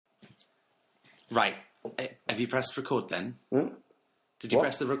Right. Have you pressed record then? Did you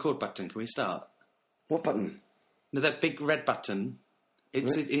press the record button? Can we start? What button? No, that big red button. It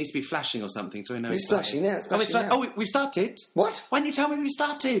needs to be flashing or something, so we know It's flashing now. It's flashing now. We started. What? Why didn't you tell me we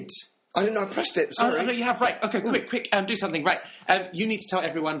started? I didn't know I pressed it. Sorry. Oh, no, you have. Right. Okay, quick. Do something. Right. You need to tell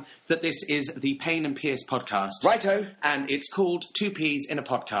everyone that this is the Payne and Pierce podcast. Righto. And it's called Two Peas in a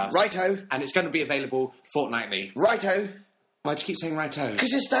Podcast. Righto. And it's going to be available fortnightly. Righto. Why'd you keep saying righto?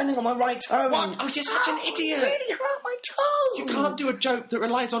 Because you're standing on my right toe. What? Oh, you're such an idiot. Really hurt my toe. You can't do a joke that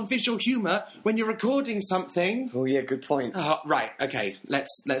relies on visual humour when you're recording something. Oh, yeah, good point. Right, okay.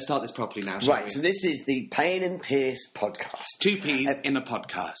 Let's start this properly now, shall Right, we? so this is the Payne and Pierce podcast. Two Peas in a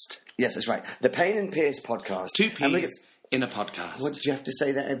podcast. Yes, that's right. The Payne and Pierce podcast. Two Peas in a podcast. What, do you have to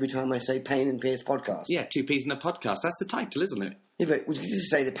say that every time I say Payne and Pierce podcast? Yeah, Two Peas in a podcast. That's the title, isn't it? Yeah, but would you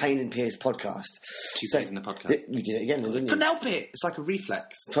just say the Payne and Pierce podcast? Two Peas in a podcast. You did it again, then, didn't you? Couldn't help it. It's like a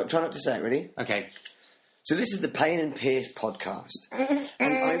reflex. Try not to say it, ready? Okay. So this is the Payne and Pierce podcast.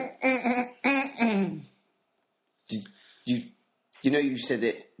 You know you said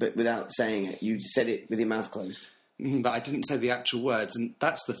it, but without saying it. You said it with your mouth closed. But I didn't say the actual words, and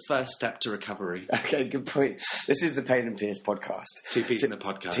that's the first step to recovery. Okay, good point. This is the Payne and Pierce podcast. Two Peas in a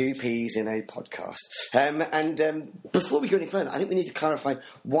podcast. Two Peas in a podcast. And before we go any further, I think we need to clarify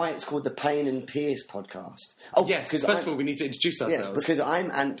why it's called the Payne and Pierce podcast. Oh, yes, because first of all, we need to introduce ourselves. Yeah, because I'm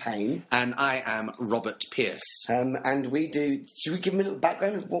Ant Payne. And I am Robert Pierce. And we do... Should we give them a little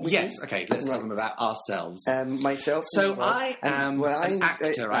background of what we do? Yes, okay, let's tell them about ourselves. Myself... So I am an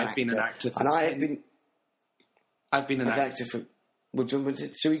actor. I've been an actor for I've been an actor for... Well, do you want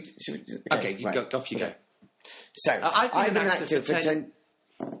to... Should we okay, off you go. So, I've been an actor for 10...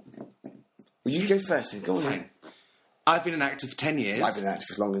 Well, you go first then. Go on then. I've been an actor for 10 years. I've been an actor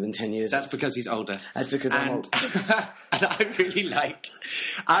for longer than 10 years. That's because he's older. That's because I'm old. And I really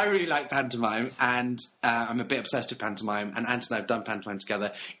like pantomime, and I'm a bit obsessed with pantomime, and Ant and I have done pantomime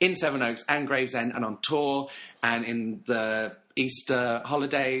together in Sevenoaks and Gravesend and on tour and in the Easter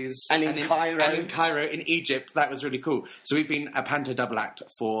holidays. And in Cairo. And in Cairo, in Egypt. That was really cool. So we've been a panto double act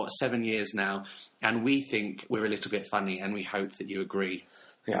for 7 years now, and we think we're a little bit funny, and we hope that you agree.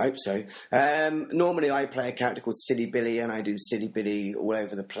 Yeah, I hope so. Normally I play a character called Silly Billy, and I do Silly Billy all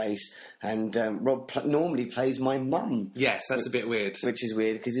over the place. And Rob normally plays my mum. Yes, that's a bit weird. Which is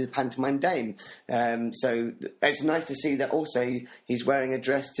weird, because he's a pantomime dame. So it's nice to see that also he's wearing a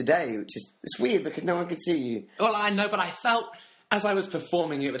dress today, which is... It's weird, because no one can see you. Well, I know, but I felt... As I was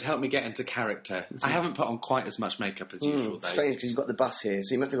performing, it would help me get into character. I haven't put on quite as much makeup as usual, though. Strange, because you've got the bus here,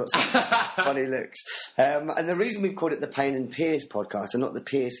 so you must have got some funny looks. And the reason we've called it the Payne and Pierce podcast and not the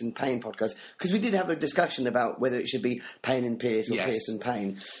Pierce and Payne podcast, because we did have a discussion about whether it should be Payne and Pierce or Pierce and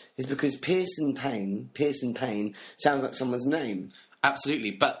Payne, is because Pierce and Payne sounds like someone's name.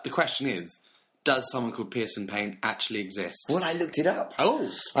 Absolutely, but the question is, does someone called Pearson Payne actually exist? Well, I looked it up.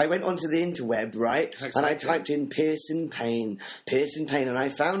 Oh. I went onto the interweb, right? And I typed in Pearson Payne, and I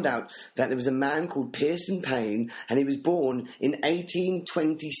found out that there was a man called Pearson Payne, and he was born in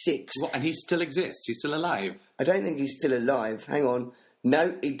 1826. What, and he still exists? He's still alive? I don't think he's still alive. Hang on.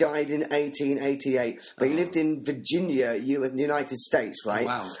 No, he died in 1888, but he lived in Virginia, United States, right? Oh,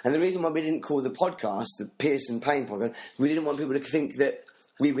 wow. And the reason why we didn't call the podcast the Pearson Payne podcast, we didn't want people to think that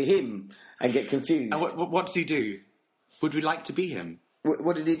we were him and get confused. And what did he do? Would we like to be him?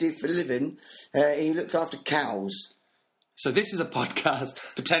 What did he do for a living? He looked after cows. So this is a podcast,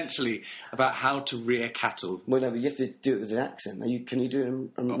 potentially, about how to rear cattle. Well, no, but you have to do it with an accent. Can you do it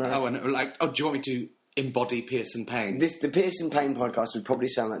in American? Do you want me to embody Pearson Payne? The Pearson Payne podcast would probably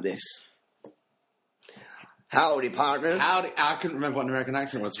sound like this. Howdy, partners. Howdy. I couldn't remember what an American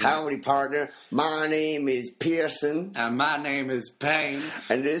accent was. Really. Howdy, partner. My name is Pearson. And my name is Payne.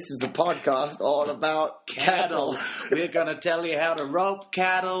 And this is a podcast all about cattle. We're going to tell you how to rope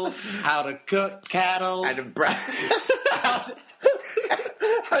cattle, how to cook cattle. And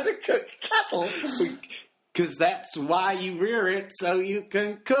how to cook cattle. Because that's why you rear it, so you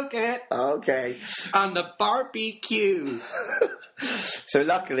can cook it. Okay. On the barbecue. So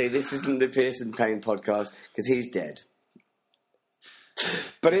luckily, this isn't the Pearson Payne podcast, because he's dead.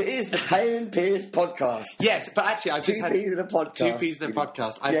 But it is the Payne and Pierce podcast. Yes, but actually, I've just had... 2 P's in a podcast. 2 P's in a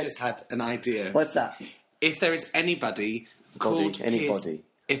podcast. I've just had an idea. What's that? If there is anybody called...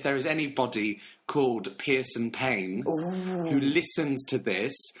 If there is anybody called Pearson Payne who listens to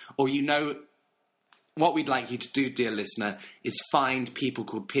this, or you know... What we'd like you to do, dear listener, is find people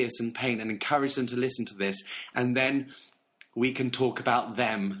called Pearson Payne and encourage them to listen to this, and then we can talk about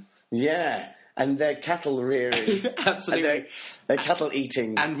them. Yeah, and their cattle rearing. Absolutely. And their cattle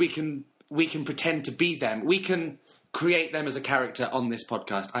eating. And we can pretend to be them. We can create them as a character on this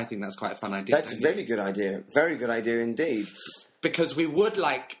podcast. I think that's quite a fun idea. That's a very good idea. Very good idea indeed. Because we would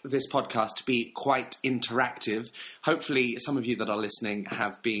like this podcast to be quite interactive. Hopefully, some of you that are listening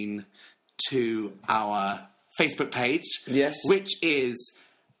have been to our Facebook page. Yes. Which is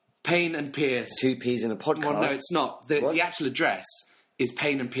Payne and Pierce. 2 P's in a podcast. Well, no, it's not. The actual address is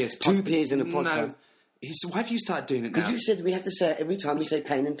Payne and Pierce. 2 P's in a podcast. No. So why have you started doing it now? Because you said we have to say it every time we say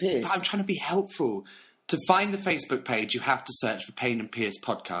Payne and Pierce. But I'm trying to be helpful. To find the Facebook page, you have to search for Payne and Pierce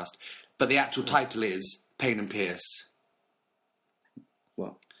podcast. But the actual title is Payne and Pierce.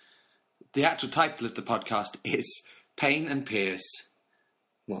 What? The actual title of the podcast is Payne and Pierce.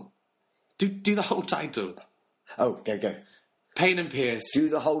 What? Do the whole title. Oh, go. Payne and Pierce. Do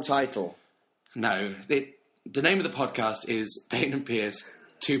the whole title. No. The name of the podcast is Payne and Pierce,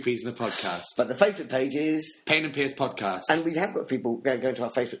 2 P's in a podcast. But the Facebook page is... Payne and Pierce podcast. And we have got people going to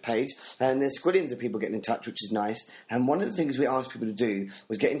our Facebook page, and there's squillions of people getting in touch, which is nice. And one of the things we asked people to do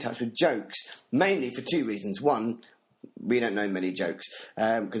was get in touch with jokes, mainly for 2 reasons. One, we don't know many jokes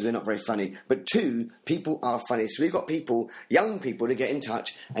because we're not very funny. But 2, people are funny. So we've got people, young people, to get in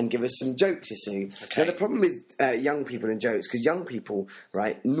touch and give us some jokes, you see. Okay. Now, the problem with young people and jokes, because young people,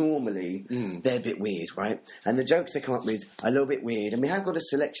 right, normally, they're a bit weird, right? And the jokes they come up with are a little bit weird. And we have got a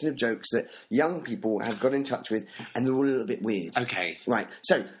selection of jokes that young people have got in touch with, and they're all a little bit weird. Okay. Right.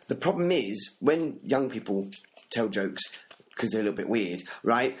 So the problem is, when young people tell jokes... because they're a little bit weird,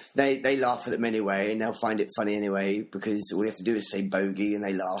 right? They laugh at them anyway, and they'll find it funny anyway, because all you have to do is say bogey, and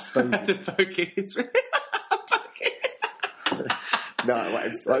they laugh. Bogey. The bogey is really... No,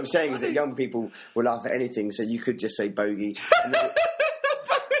 what I'm saying is that young people will laugh at anything, so you could just say bogey. And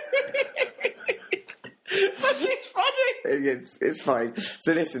It's funny! it's fine.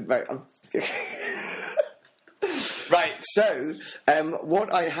 So listen, mate. Right, so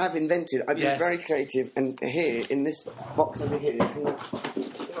what I have invented, I've been very creative, and here, in this box over here,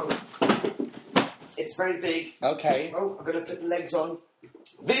 it's very big. Okay. Oh, I'm going to put the legs on.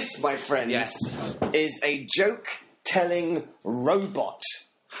 This, my friends, Yes. is a joke-telling robot.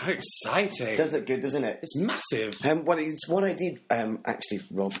 How exciting. Does look good, doesn't it? It's massive. What I did, actually,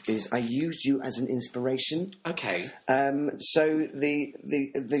 Rob, is I used you as an inspiration. Okay. So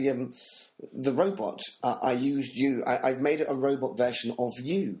the robot, I used you. I've made a robot version of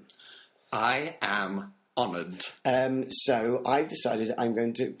you. I am honoured. So I've decided I'm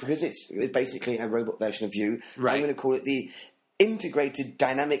going to, because it's basically a robot version of you, Right. I'm going to call it the Integrated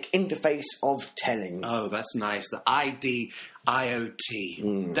Dynamic Interface of Telling. Oh, that's nice. The IDIoT.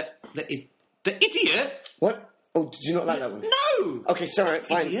 The idiot? What? Oh, did you not like that one? No! Okay, sorry,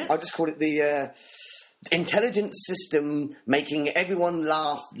 fine. Idiot. I'll just call it the Intelligent System Making Everyone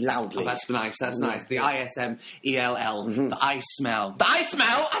Laugh Loudly. Oh, that's nice. That's nice. The ISMELL. The I smell. The I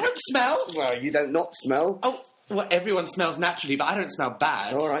smell? I don't smell. Well, you don't not smell. Oh, well, everyone smells naturally, but I don't smell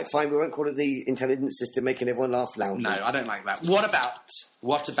bad. All right, fine. We won't call it the Intelligent System Making Everyone Laugh Loudly. No, I don't like that.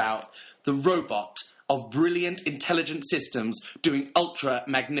 What about the robot of brilliant intelligent systems doing ultra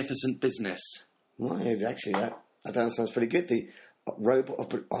magnificent business? Well, actually, that sounds pretty good. The robot of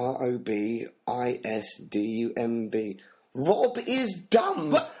ROBISDUMB. Rob is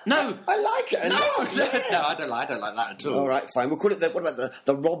dumb. What? No. I like it. No, I don't like that at all. All right, fine. We'll call it what about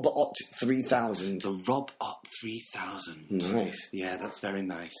the Robot 3000? The Robot 3000. Nice. Yeah, that's very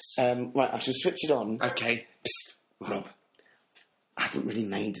nice. Right, I shall switch it on. Okay. Psst, Rob, I haven't really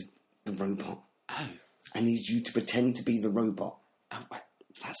made the robot. Oh. I need you to pretend to be the robot. Oh, wait,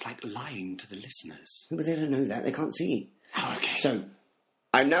 that's like lying to the listeners. But they don't know that. They can't see. Oh, okay. So,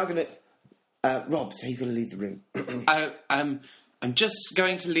 I'm now going to... Rob, so you're going to leave the room. I'm just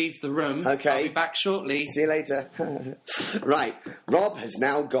going to leave the room. Okay. I'll be back shortly. See you later. Right, Rob has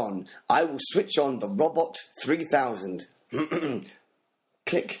now gone. I will switch on the Robot 3000.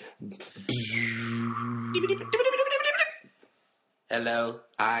 Click. Hello,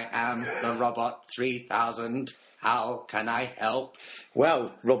 I am the Robot 3000. How can I help?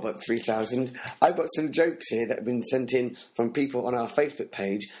 Well, Robot 3000, I've got some jokes here that have been sent in from people on our Facebook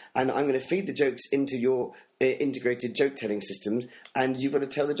page, and I'm going to feed the jokes into your integrated joke-telling systems, and you've got to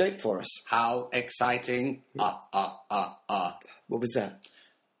tell the joke for us. How exciting. What was that?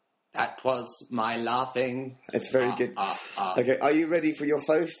 That was my laughing. It's very good. Okay, are you ready for your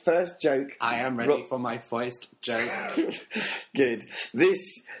first joke? I am ready for my first joke. Good. This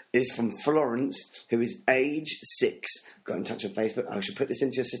is from Florence, who is age 6. Got in touch with Facebook. I shall put this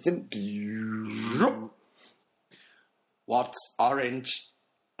into your system. What's orange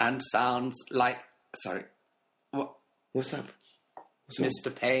and sounds like... Sorry. What? What's up?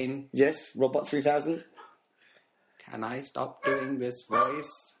 Mr. Payne. Yes, Robot 3000? Can I stop doing this voice?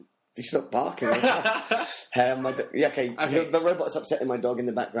 You stop barking. Okay. The robot's upsetting my dog in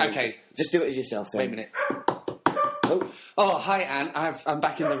the background. Okay. Just do it as yourself then. Wait a minute. Oh, hi, Anne. I'm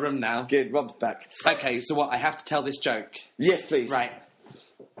back in the room now. Good, Rob's back. Okay, so what? I have to tell this joke. Yes, please. Right.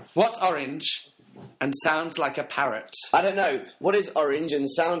 What's orange and sounds like a parrot? I don't know. What is orange and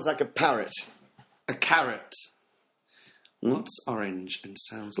sounds like a parrot? A carrot. What's orange and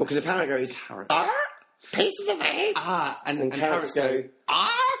sounds like because a parrot goes, carrot? Pieces of egg. And carrots go,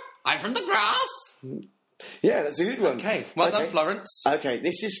 I'm from the grass. Yeah, that's a good one. Okay, well done, Florence. Okay,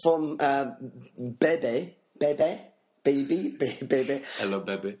 this is from Bebe. Hello,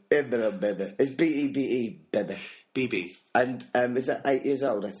 Bebe. Bebe. It's B-E-B-E, Bebe. BB. And is that 8 years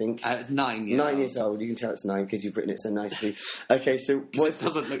old, I think? 9 years old. 9 years old. You can tell it's 9 because you've written it so nicely. Okay, so... It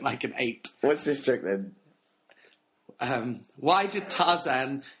doesn't look like an 8. What's this joke then? Why did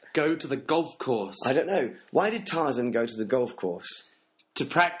Tarzan go to the golf course? I don't know. Why did Tarzan go to the golf course? To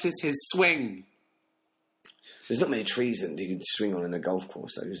practice his swing. There's not many trees that you can swing on in a golf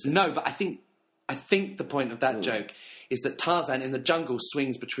course, though, is there? No, but I think the point of that joke is that Tarzan in the jungle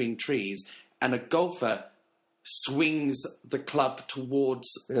swings between trees and a golfer swings the club towards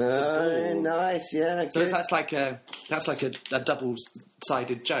the ball. Nice, yeah. So that's like a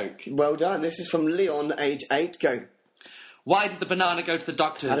double-sided joke. Well done. This is from Leon, age 8. Go. Why did the banana go to the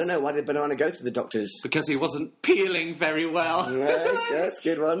doctors? I don't know. Why did banana go to the doctors? Because he wasn't peeling very well. Yeah, that's a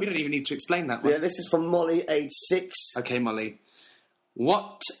good one. We don't even need to explain that one. Yeah, this is from Molly, age 6. Okay, Molly.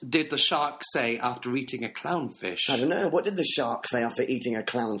 What did the shark say after eating a clownfish? I don't know. What did the shark say after eating a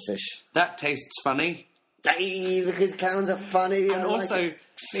clownfish? That tastes funny. Hey, because clowns are funny. And also,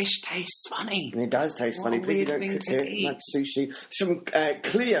 fish tastes funny. It does taste funny, but you don't cook it like sushi. It's from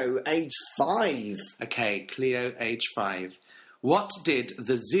Cleo, age 5. Okay, Cleo, age 5. What did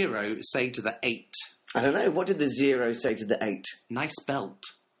the 0 say to the 8? I don't know. What did the 0 say to the 8? Nice belt.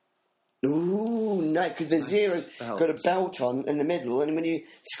 Ooh, no, because the 0's got a belt on in the middle, and when you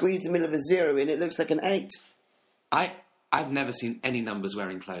squeeze the middle of a 0 in, it looks like an 8. I've never seen any numbers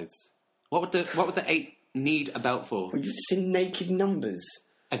wearing clothes. What would the 8 need a belt for? Well, you've seen naked numbers.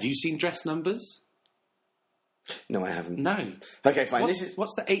 Have you seen dress numbers? No, I haven't. No. Okay, fine.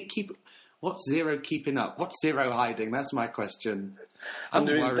 What's the 8 keep? What's 0 keeping up? What's 0 hiding? That's my question. I'm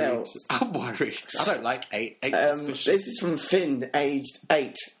under worried. His belt. I'm worried. I don't like 8. 8 suspicious. This is from Finn, aged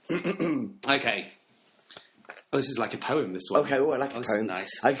 8. Okay. Oh, this is like a poem, this one. Okay, I like a poem.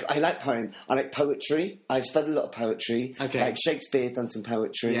 Nice. I like poem. I like poetry. I've studied a lot of poetry. Okay. Like Shakespeare's done some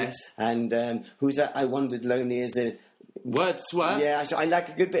poetry. Yes. And who's that? I Wandered Lonely as a... Wordsworth? Yeah, so I like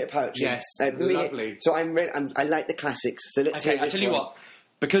a good bit of poetry. Yes, lovely. So I like the classics. So let's hear this I tell you one. what.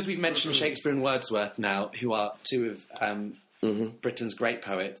 Because we've mentioned Shakespeare and Wordsworth now, who are two of Britain's great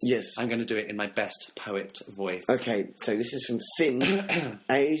poets, yes, I'm going to do it in my best poet voice. Okay, so this is from Finn,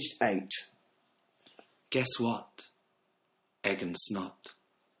 aged 8. Guess what? Egg and snot.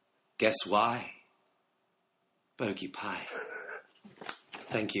 Guess why? Bogey pie.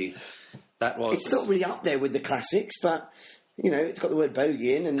 Thank you. That was... It's not really up there with the classics, but... You know, it's got the word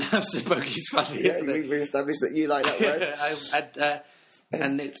bogey in, and so bogey's funny, isn't it? We established that you like that word.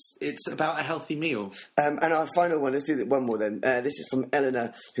 And it's about a healthy meal. And our final one, let's do one more then. This is from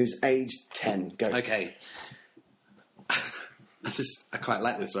Eleanor, who's aged 10. Go. Okay. I quite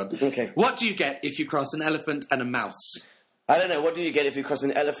like this one. Okay. What do you get if you cross an elephant and a mouse? I don't know. What do you get if you cross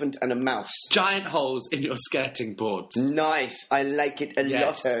an elephant and a mouse? Giant holes in your skirting boards. Nice. I like it a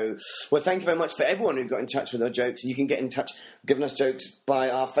lotto. Well, thank you very much for everyone who got in touch with our jokes. You can get in touch, giving us jokes by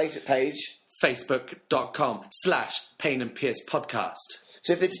our Facebook page. Facebook.com/Payne and Pierce podcast.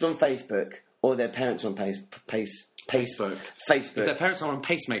 So if they're just on Facebook, or their parents on Facebook. If their parents are on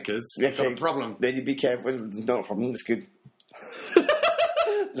pacemakers, they've got a problem. Then you be careful. Not a problem. It's good.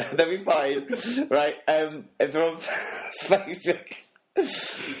 They'll be fine. Right. If they're on Facebook...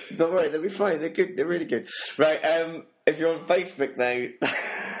 Don't worry, they'll be fine. They're good. They're really good. Right. If you're on Facebook, though...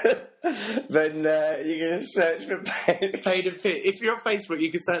 then you can search for Payne and Pierce. If you're on Facebook,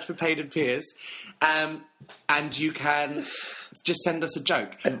 you can search for Payne and Pierce, and you can just send us a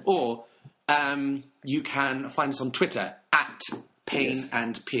joke, or you can find us on Twitter at Payne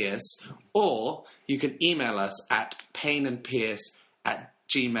and Pierce, or you can email us at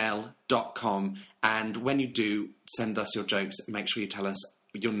payneandpierce@gmail.com. And when you do send us your jokes, make sure you tell us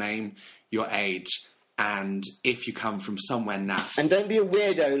your name, your age, and if you come from somewhere naff. And don't be a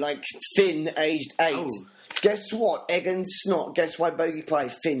weirdo like Finn, aged 8. Oh. Guess what? Egg and snot. Guess why bogey pie?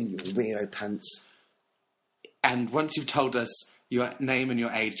 Finn, you weirdo pants. And once you've told us your name and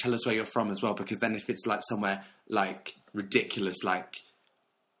your age, tell us where you're from as well, because then if it's like somewhere like ridiculous, like,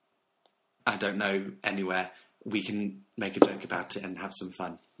 I don't know, anywhere, we can make a joke about it and have some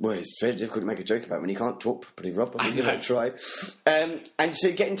fun. Well, it's very difficult to make a joke about when you can't talk properly, Rob. I think give it a try. And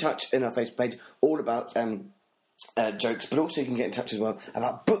so get in touch in our Facebook page, all about jokes, but also you can get in touch as well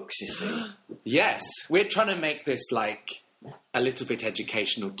about books, you see. Yes, we're trying to make this like a little bit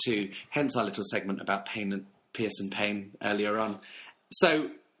educational too, hence our little segment about Pearson Payne earlier on. So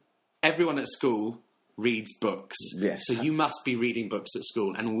everyone at school reads books. Yes. So you must be reading books at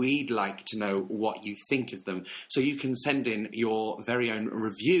school, and we'd like to know what you think of them. So you can send in your very own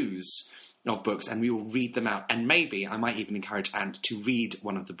reviews of books, and we will read them out. And maybe I might even encourage Ant to read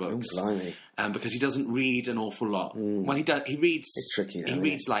one of the books. Oh, blimey. Because he doesn't read an awful lot. Well, he does. He reads. It's tricky, though. He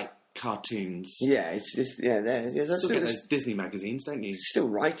reads like cartoons. Yeah, it's just there's Still get those Disney magazines, don't you? still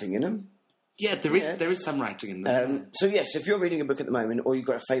writing in them. Yeah, there is some writing in them. So yes, if you're reading a book at the moment, or you've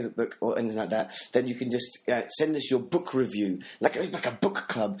got a favourite book or anything like that, then you can just send us your book review, like a book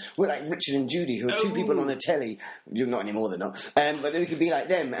club. We're like Richard and Judy, who are two people on a telly. You're not anymore, they're not. But then we can be like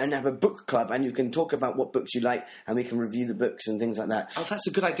them and have a book club, and you can talk about what books you like, and we can review the books and things like that. Oh, that's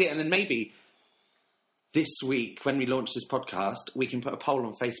a good idea. And then maybe this week, when we launch this podcast, we can put a poll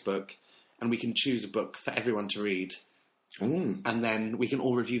on Facebook, and we can choose a book for everyone to read, and then we can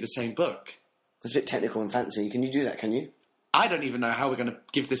all review the same book. It's a bit technical and fancy. Can you do that, can you? I don't even know how we're going to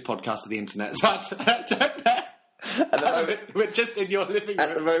give this podcast to the internet, so I don't know. We're just in your living room.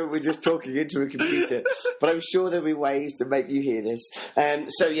 At the moment, we're just talking into a computer. But I'm sure there'll be ways to make you hear this.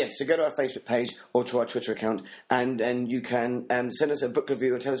 So go to our Facebook page or to our Twitter account, and you can send us a book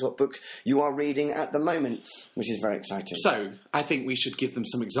review or tell us what book you are reading at the moment, which is very exciting. So, I think we should give them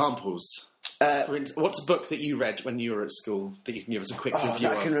some examples. For instance, what's a book that you read when you were at school that you can give us a quick review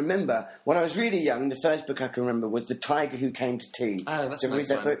of? I can remember. When I was really young, the first book I can remember was The Tiger Who Came to Tea. Oh, that's a nice read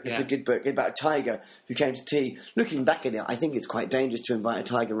that one. book? It's a good book. It's about a tiger who came to tea. Looking back at it, I think it's quite dangerous to invite a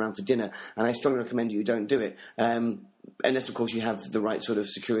tiger around for dinner, and I strongly recommend you don't do it. Unless, of course, you have the right sort of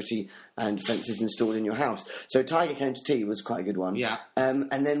security and fences installed in your house. So Tiger Came to Tea was quite a good one. Yeah.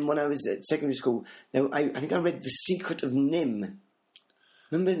 And then when I was at secondary school, I think I read The Secret of Nim.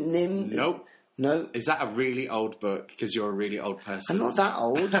 Remember Nim? Nope. No? Is that a really old book? Because you're a really old person. I'm not that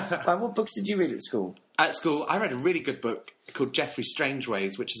old. What books did you read at school? At school, I read a really good book called Geoffrey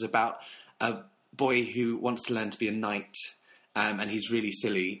Strangeways, which is about a boy who wants to learn to be a knight, and he's really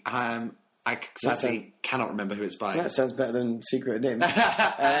silly. I sadly cannot remember who it's by. That sounds better than Secret of Nim.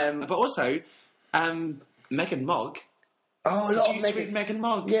 But also, Megan Mogg. Oh, a lot of Did you read Megan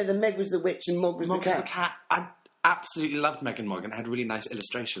Mogg? Yeah, the Meg was the witch and Mogg was the cat. Was the cat. I absolutely loved Megan Mogg and had really nice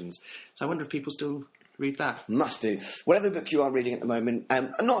illustrations. So I wonder if people still read that. Must do. Whatever book you are reading at the moment,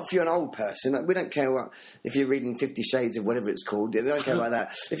 not if you're an old person. We don't care if you're reading 50 Shades of whatever it's called. We don't care about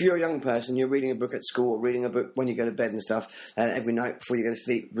that. If you're a young person, you're reading a book at school or reading a book when you go to bed and stuff, every night before you go to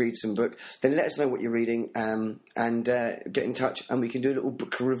sleep, read some book, then let us know what you're reading and get in touch and we can do a little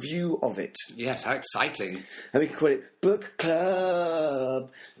book review of it. Yes, how exciting. And we can call it Book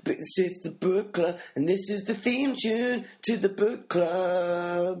Club. This is the Book Club, and this is the theme tune to the Book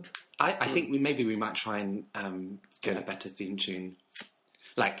Club. I think we might try and get a better theme tune.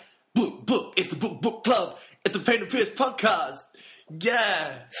 Like, book, it's the book club, it's the Payne and Pierce podcast.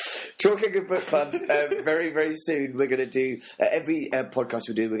 Yeah! Talking of book clubs, very, very soon we're going to do, every podcast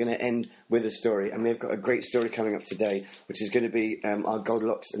we do, we're going to end with a story. And we've got a great story coming up today, which is going to be our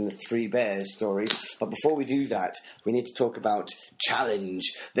Goldilocks and the Three Bears story. But before we do that, we need to talk about Challenge.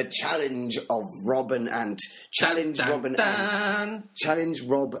 The challenge of Rob and Ant. Challenge Rob and Ant. Challenge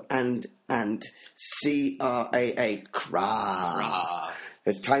Rob and Ant. CRAA. CRA.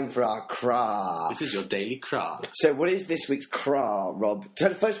 It's time for our CRA. This is your daily CRA. So what is this week's CRA, Rob?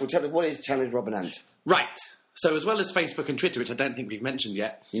 First of all, tell us what is Challenge Rob and Ant? Right. So as well as Facebook and Twitter, which I don't think we've mentioned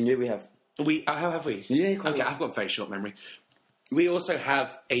yet. You knew we have. How have we? Yeah, quite okay, I've got a very short memory. We also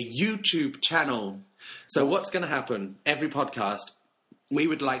have a YouTube channel. So what's going to happen? Every podcast, we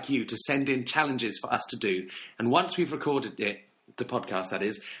would like you to send in challenges for us to do. And once we've recorded it, the podcast that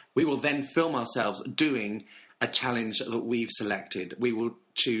is, we will then film ourselves doing a challenge that we've selected. We will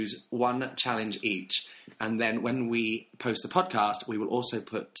choose one challenge each. And then when we post the podcast, we will also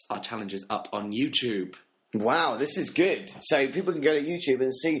put our challenges up on YouTube. Wow, this is good. So people can go to YouTube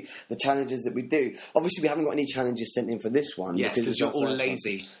and see the challenges that we do. Obviously, we haven't got any challenges sent in for this one. Yes, because you're all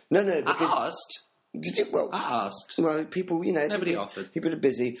lazy. One. No, because I asked. Did you? Well, I asked. Well, people, nobody offered. People are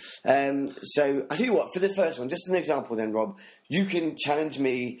busy. So I tell you what, for the first one, just an example then, Rob, you can challenge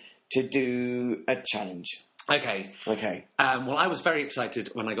me to do a challenge. Okay. Well, I was very excited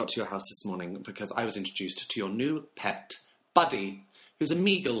when I got to your house this morning because I was introduced to your new pet, Buddy, who's a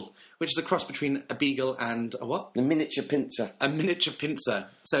Meagle, which is a cross between a beagle and a what? A miniature pincer. A miniature pincer.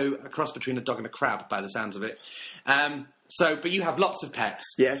 So a cross between a dog and a crab, by the sounds of it. So, but you have lots of pets.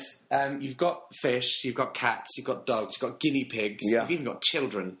 Yes. You've got fish, you've got cats, you've got dogs, you've got guinea pigs, Yeah. you've even got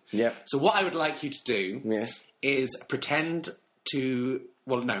children. Yeah. So what I would like you to do Yes. is pretend to...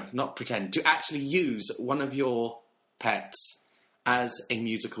 Well, no, not pretend. To actually use one of your pets as a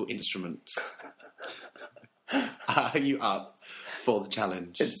musical instrument. Are you up for the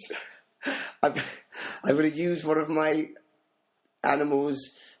challenge? I'm going to use one of my animals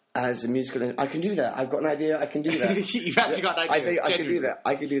as a musical. I can do that. I've got an idea. I can do that. You've actually got an idea. I think I can do that.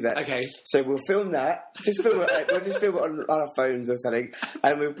 I can do that. Okay. So we'll film that. Just film it. We'll just film it on our phones or something,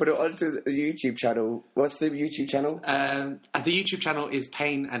 and we'll put it onto the YouTube channel. What's the YouTube channel? The YouTube channel is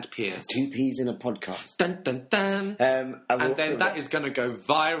Payne and Pierce. 2 Peas in a podcast. Dun dun dun. And then that is going to go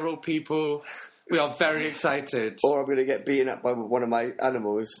viral, people. We are very excited. Or I'm going to get beaten up by one of my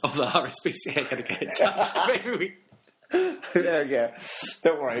animals. Oh, the RSPCA are going to get in touch. Maybe There we go.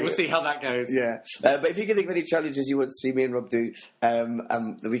 Don't worry. we'll see how that goes. Yeah. But if you can think of any challenges you want to see me and Rob do,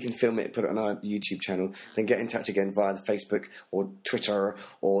 that we can film it and put it on our YouTube channel, then get in touch again via the Facebook or Twitter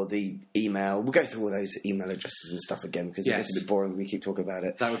or the email. We'll go through all those email addresses and stuff again because it gets a bit boring when we keep talking about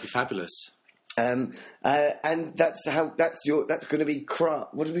it. That would be fabulous. And that's going to be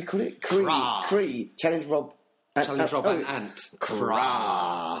what do we call it? Cree. Challenge Rob. Challenge Rob and Ant.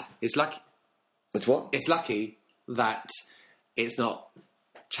 Craa. It's lucky. What's what? It's lucky that it's not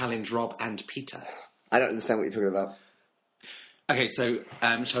Challenge Rob and Peter. I don't understand what you're talking about. Okay, so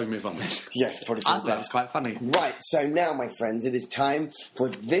shall we move on then? Yes, probably. I thought that was quite funny. Right, so now, my friends, it is time for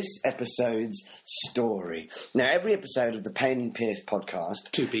this episode's story. Now, every episode of the Payne and Pierce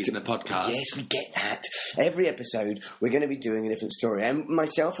podcast... 2 Peas in a podcast. Yes, we get that. Every episode, we're going to be doing a different story. And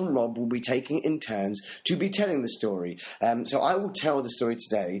myself and Rob will be taking it in turns to be telling the story. So I will tell the story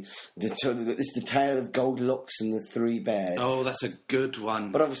today. It's the tale of Goldilocks and the Three Bears. Oh, that's a good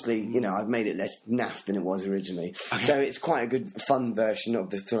one. But obviously, I've made it less naff than it was originally. Okay. So it's quite a good, fun version of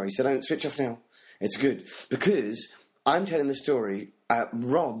the story. So don't switch off now. It's good. Because I'm telling the story,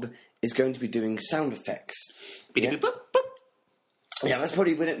 Rob is going to be doing sound effects. Yeah? Yeah, that's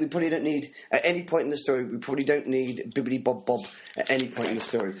probably... We probably don't need... At any point in the story, we probably don't need bibbidi bob bob at any point in the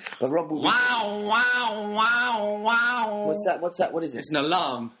story. But Rob will be... Wow, wow, wow, wow. What's that? What is it? It's an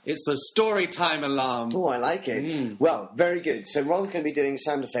alarm. It's the story time alarm. Oh, I like it. Well, very good. So Rob's going to be doing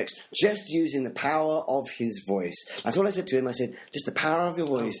sound effects just using the power of his voice. That's what I said to him. I said, just the power of your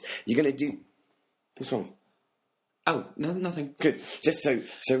voice. You're going to do... What's wrong? Oh, no, nothing. Good. Just so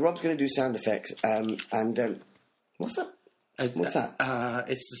Rob's going to do sound effects. What's that? What's that?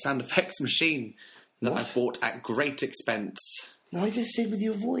 It's the sound effects machine that I bought at great expense. No, I just said with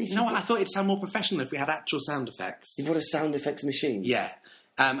your voice. No, I thought it'd sound more professional if we had actual sound effects. You bought a sound effects machine? Yeah.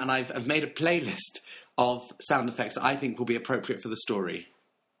 And I've made a playlist of sound effects that I think will be appropriate for the story.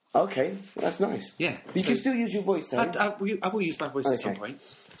 Okay, well, that's nice. Yeah. You can still use your voice, though. I will use my voice at some point.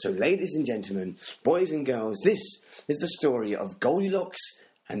 So, ladies and gentlemen, boys and girls, this is the story of Goldilocks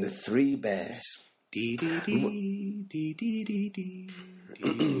and the Three Bears. Dee dee dee dee dee dee dee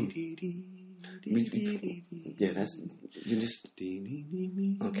dee dee. Yeah, that's... You just...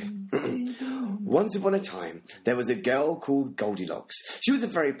 Okay. Once upon a time, there was a girl called Goldilocks. She was a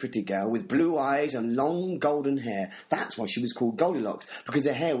very pretty girl with blue eyes and long golden hair. That's why she was called Goldilocks, because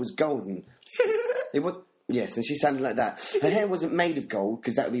her hair was golden. Yes, and she sounded like that. Her hair wasn't made of gold,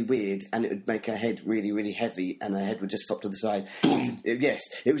 because that would be weird, and it would make her head really, really heavy, and her head would just flop to the side. Yes,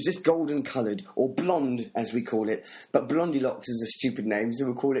 it was just golden coloured, or blonde, as we call it. But Blondilocks is a stupid name, so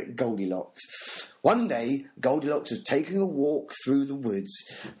we'll call it Goldilocks. One day, Goldilocks was taking a walk through the woods,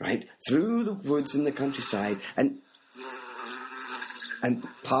 right? Through the woods in the countryside, and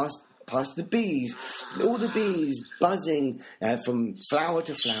past the bees. All the bees buzzing from flower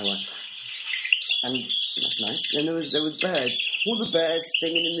to flower. And that's nice. And there was birds. All the birds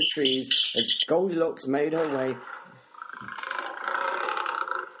singing in the trees as Goldilocks made her way.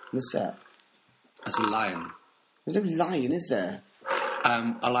 What's that? That's a lion. There's no lion, is there?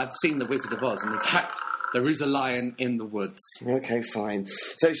 I've seen The Wizard of Oz, and in fact, there is a lion in the woods. Okay, fine.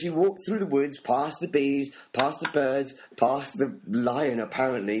 So she walked through the woods, past the bees, past the birds, past the lion,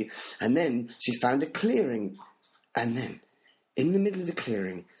 apparently, and then she found a clearing. And then, in the middle of the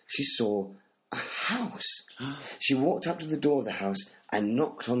clearing, she saw a house. She walked up to the door of the house and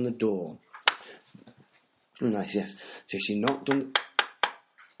knocked on the door. Oh, nice, yes. So she knocked on...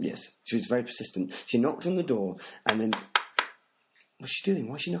 Yes, she was very persistent. She knocked on the door and then... What's she doing?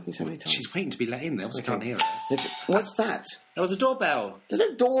 Why is she knocking so many times? She's waiting to be let in. They obviously can't hear her. What's that? There was a doorbell. There's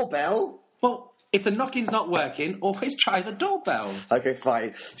no doorbell. Well, if the knocking's not working, always try the doorbell. Okay,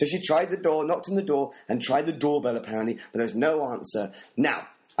 fine. So she tried the door, knocked on the door, and tried the doorbell, apparently, but there was no answer. Now,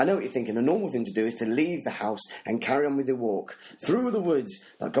 I know what you're thinking. The normal thing to do is to leave the house and carry on with your walk through the woods.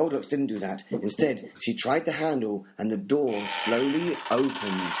 But Goldilocks didn't do that. Instead, she tried the handle and the door slowly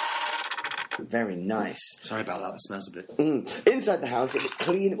opened. Very nice. Sorry about that. It smells a bit. Inside the house, it looked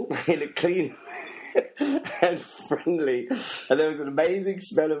clean and friendly, and there was an amazing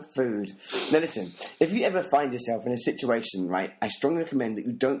smell of food. Now listen, if you ever find yourself in a situation, right, I strongly recommend that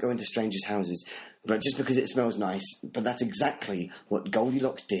you don't go into strangers' houses, but just because it smells nice. But that's exactly what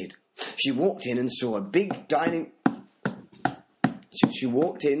Goldilocks did. She walked in and saw a big dining... She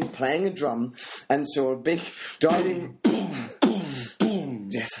walked in playing a drum and saw a big dining...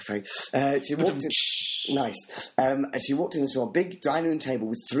 Yes, okay. She walked in... Nice. And she walked in and saw a big dining room table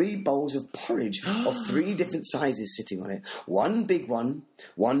with 3 bowls of porridge of 3 different sizes sitting on it. One big one,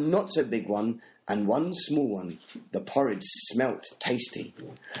 one not so big one, and one small one. The porridge smelt tasty.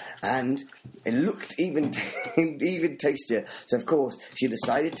 And it looked even tastier. So, of course, she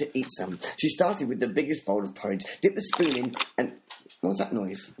decided to eat some. She started with the biggest bowl of porridge, dipped the spoon in, and... What was that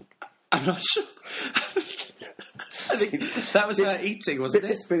noise? I'm not sure. I think that was her eating, wasn't it?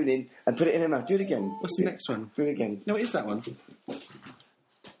 Dip the spoon in and put it in her mouth. Do it again. What's the next one? Do it again. No, it is that one.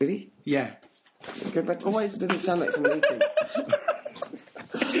 Really? Yeah. Go back to always doesn't sound like someone eating.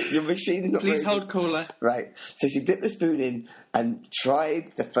 Your machine's not... Please hold cooler. Right. So she dipped the spoon in and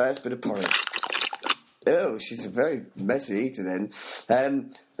tried the first bit of porridge. Oh, she's a very messy eater then.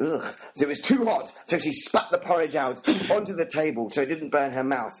 So it was too hot, so she spat the porridge out onto the table so it didn't burn her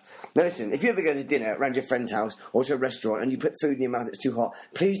mouth. Now listen, if you ever go to dinner around your friend's house or to a restaurant and you put food in your mouth that's too hot,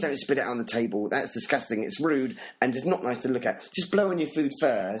 please don't spit it out on the table. That's disgusting, it's rude, and it's not nice to look at. Just blow on your food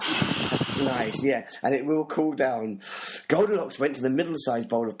first. Nice, yeah, and it will cool down. Goldilocks went to the middle-sized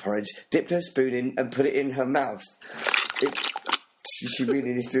bowl of porridge, dipped her spoon in and put it in her mouth. She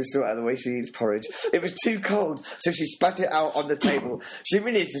really needs to sort out the way she eats porridge. It was too cold, so she spat it out on the table. She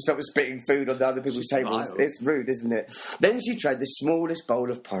really needs to stop spitting food on the other people's tables. Vile. It's rude, isn't it? Then she tried the smallest bowl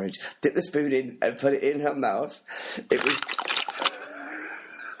of porridge, dipped the spoon in and put it in her mouth. It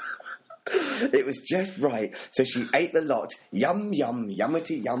was just right, so she ate the lot. Yum, yum,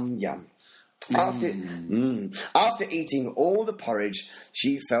 yummity, yum, yum. After eating all the porridge,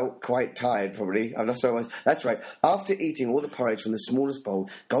 she felt quite tired, probably. That's what it was. That's right. After eating all the porridge from the smallest bowl,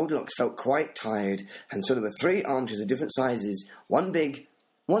 Goldilocks felt quite tired, and so there were 3 armchairs of different sizes, one big,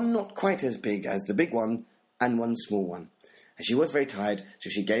 one not quite as big as the big one, and one small one. And she was very tired,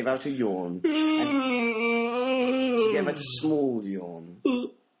 so she gave out a yawn. She gave out a small yawn.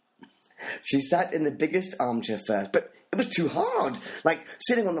 She sat in the biggest armchair first, but it was too hard, like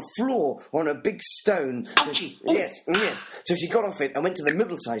sitting on the floor or on a big stone. Ouchie! Yes. So she got off it and went to the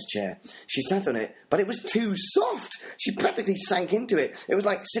middle-sized chair. She sat on it, but it was too soft. She practically sank into it. It was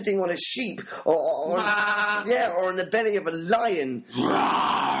like sitting on a sheep or on the belly of a lion, which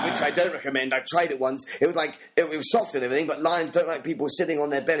I don't recommend. I tried it once. It was like it was soft and everything, but lions don't like people sitting on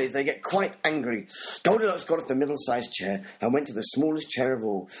their bellies. They get quite angry. Goldilocks got off the middle-sized chair and went to the smallest chair of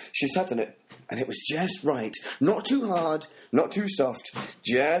all. She sat on it, and it was just right. Not too hard, not too soft,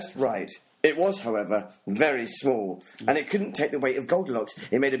 just right. It was, however, very small, and it couldn't take the weight of Goldilocks.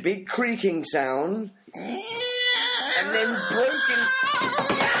 It made a big creaking sound, and then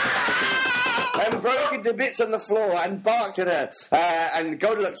broke into bits on the floor and barked at her. And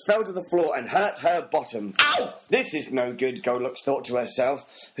Goldilocks fell to the floor and hurt her bottom. Ow! This is no good, Goldilocks thought to herself.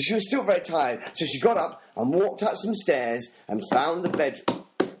 But she was still very tired, so she got up and walked up some stairs and found the bedroom.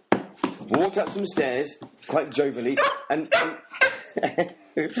 Walked up some stairs, quite jovially, and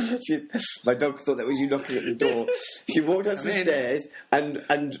my dog thought that was you knocking at the door. She walked up some stairs and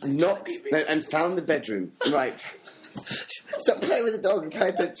knocked and found the bedroom. Right. Stop playing with the dog and pay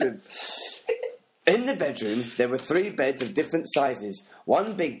attention. In the bedroom, there were 3 beds of different sizes.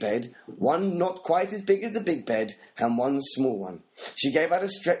 One big bed, one not quite as big as the big bed, and one small one. She gave out a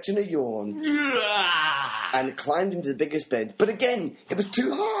stretch and a yawn and climbed into the biggest bed. But again, it was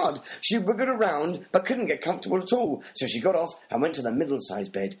too hard. She wiggled around but couldn't get comfortable at all. So she got off and went to the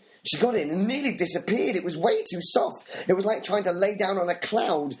middle-sized bed. She got in and nearly disappeared. It was way too soft. It was like trying to lay down on a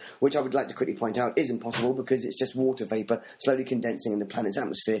cloud, which I would like to quickly point out is impossible because it's just water vapour slowly condensing in the planet's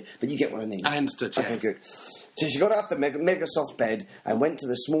atmosphere. But you get what I mean. I understood, yes. Okay, good. So she got off the mega soft bed and went to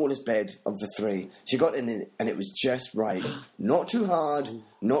the smallest bed of the 3. She got in it and it was just right. Not too hard,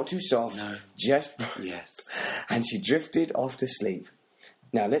 not too soft, just right. Yes. And she drifted off to sleep.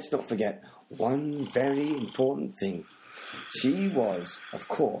 Now, let's not forget one very important thing. She was, of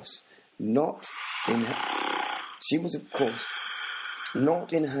course, not in her... She was, of course,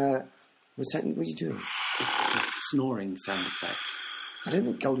 not in her... What are you doing? It's a snoring sound effect. I don't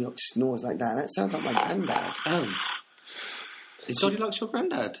think Goldilocks snores like that. That sounds like my granddad. Oh. Is Goldilocks your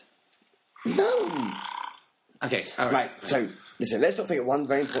granddad? No. Okay, all right. Right, so, listen, let's not forget one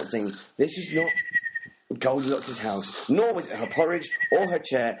very important thing. This is not Goldilocks' house, nor was it her porridge or her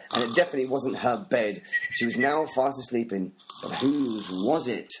chair, and it definitely wasn't her bed. She was now fast asleep in. But whose was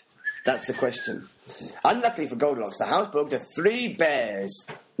it? That's the question. Unluckily for Goldilocks, the house belonged to 3 bears.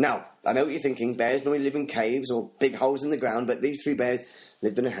 Now, I know what you're thinking. Bears normally live in caves or big holes in the ground, but these 3 bears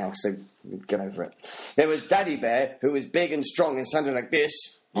lived in a house, so get over it. There was Daddy Bear, who was big and strong and sounded like this.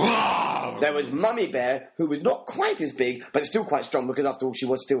 There was Mummy Bear, who was not quite as big, but still quite strong, because after all, she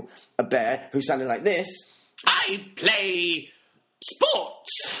was still a bear, who sounded like this. I play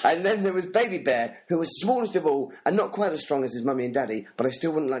sports. And then there was Baby Bear, who was smallest of all, and not quite as strong as his mummy and daddy, but I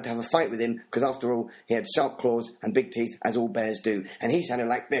still wouldn't like to have a fight with him, because after all, he had sharp claws and big teeth, as all bears do, and he sounded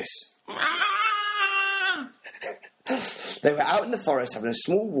like this. They were out in the forest having a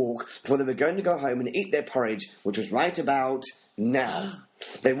small walk before they were going to go home and eat their porridge, which was right about now.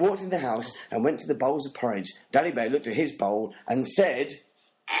 They walked in the house and went to the bowls of porridge. Daddy Bear looked at his bowl and said...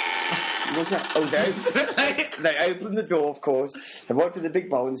 What's that? Oh, they opened the door, of course, and walked to the big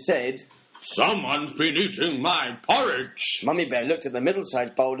bowl and said... Someone's been eating my porridge. Mummy Bear looked at the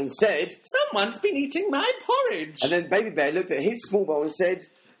middle-sized bowl and said... Someone's been eating my porridge. And then Baby Bear looked at his small bowl and said...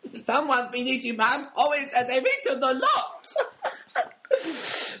 Someone's been eating my porridge and they've eaten a lot.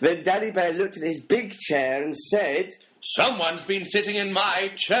 Then Daddy Bear looked at his big chair and said... Someone's been sitting in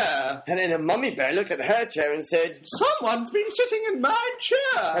my chair. And then Mummy Bear looked at her chair and said... Someone's been sitting in my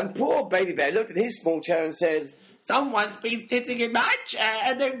chair. And poor Baby Bear looked at his small chair and said... Someone's been sitting in my chair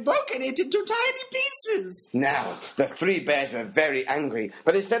and they've broken it into tiny pieces. Now, the 3 bears were very angry,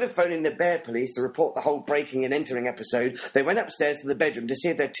 but instead of phoning the bear police to report the whole breaking and entering episode, they went upstairs to the bedroom to see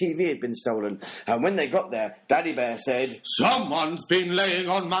if their TV had been stolen. And when they got there, Daddy Bear said... Someone's been laying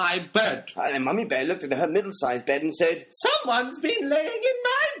on my bed. And then Mummy Bear looked at her middle-sized bed and said... Someone's been laying in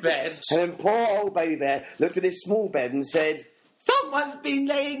my bed. And then poor old Baby Bear looked at his small bed and said... Someone's been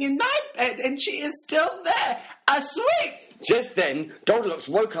laying in my bed and she is still there, asleep. Just then, Goldilocks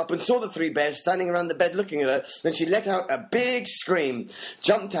woke up and saw the 3 bears standing around the bed looking at her. Then she let out a big scream,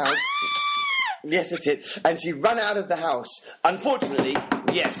 jumped out... Yes, that's it. And she ran out of the house. Unfortunately,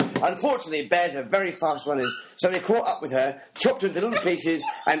 bears are very fast runners. So they caught up with her, chopped her into little pieces,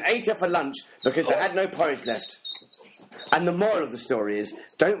 and ate her for lunch because they had no porridge left. And the moral of the story is,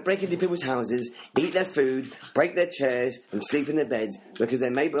 don't break into people's houses, eat their food, break their chairs, and sleep in their beds, because they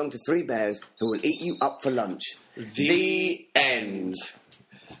may belong to 3 bears who will eat you up for lunch. The end.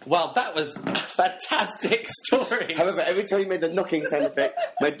 Well, that was a fantastic story. However, every time you made the knocking sound effect,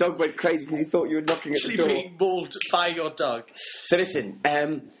 my dog went crazy because he thought you were knocking at the door. Being mauled by your dog. So listen,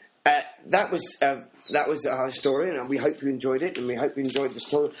 that was our story, and we hope you enjoyed it, and we hope you enjoyed the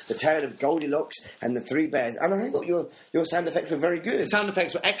story, the tale of Goldilocks and the 3 bears. And I thought your sound effects were very good. The sound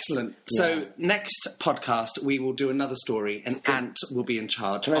effects were excellent. Yeah. So next podcast, we will do another story, and Ant will be in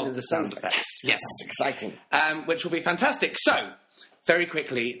charge of the sound effects. Yes. That's exciting. Which will be fantastic. So, very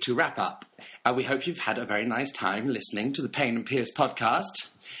quickly, to wrap up, we hope you've had a very nice time listening to the Payne and Pierce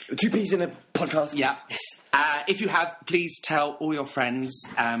podcast. 2 P's in a podcast. Yeah. Yes. If you have, please tell all your friends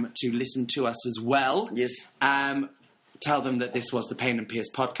to listen to us as well. Yes. Tell them that this was the Payne and Pierce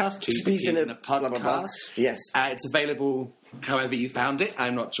podcast. 2 P's in a podcast. Blah, blah, blah. Yes. It's available however you found it.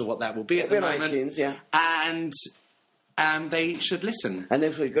 I'm not sure what that will be at the moment. iTunes, yeah. And they should listen. And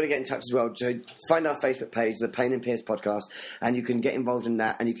then you've got to get in touch as well. So find our Facebook page, the Payne and Pierce podcast, and you can get involved in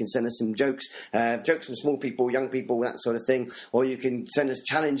that, and you can send us some jokes from small people, young people, that sort of thing, or you can send us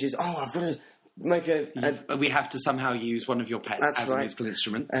challenges. Oh, I've got to make we have to somehow use one of your pets as a musical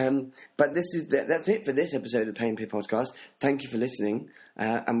instrument. But that's it for this episode of the Payne and Pierce podcast. Thank you for listening,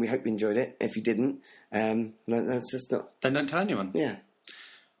 and we hope you enjoyed it. If you didn't, no, that's just not. Then don't tell anyone. Yeah.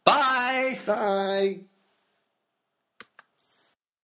 Bye. Bye.